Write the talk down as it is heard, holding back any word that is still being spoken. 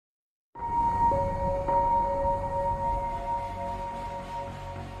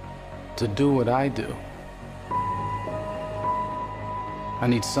To do what I do, I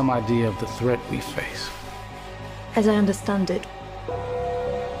need some idea of the threat we face. As I understand it,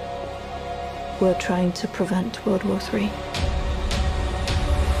 we're trying to prevent World War III.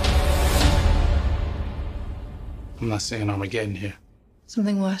 I'm not saying Armageddon here.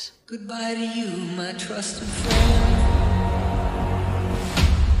 Something worse. Goodbye to you, my trusted friend.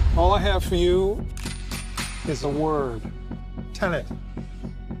 All I have for you is a word. Tenet.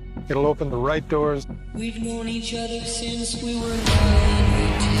 It'll open the right doors. We've known each other since we were 9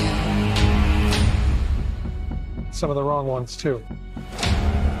 or 10. Some of the wrong ones, too.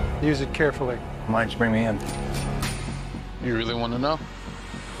 Use it carefully. Why'd you bring me in? You really want to know?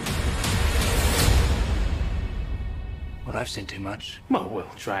 Well, I've seen too much. Well, we'll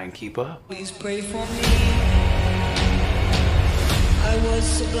try and keep up. Please pray for me. I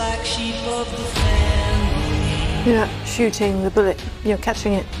was the black sheep of the family. You're not shooting the bullet, you're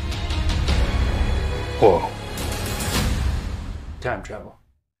catching it. Whoa. Time travel.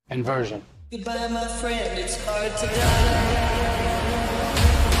 Inversion. Goodbye, my friend, it's hard to die.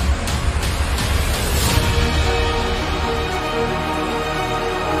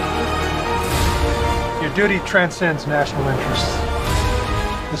 Your duty transcends national interests.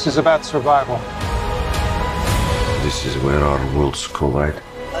 This is about survival. This is where our worlds collide.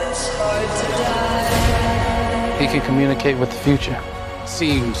 It's hard to die. He can communicate with the future.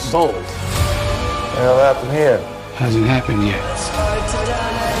 Seems bold. What the hell happened here? Hasn't happened yet. It's hard to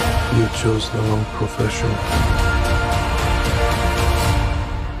die. You chose the wrong profession.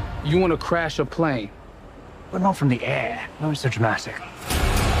 You want to crash a plane? But not from the air. No, it's so dramatic.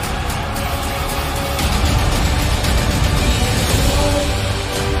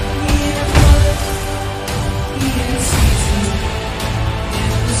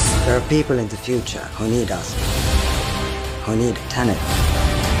 There are people in the future who need us, who need Tenet.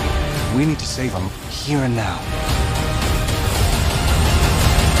 We need to save them here and now.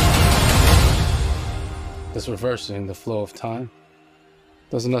 This reversing the flow of time?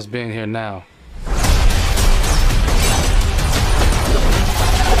 Doesn't us being here now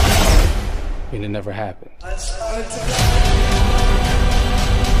mean it never happened? It's hard to die.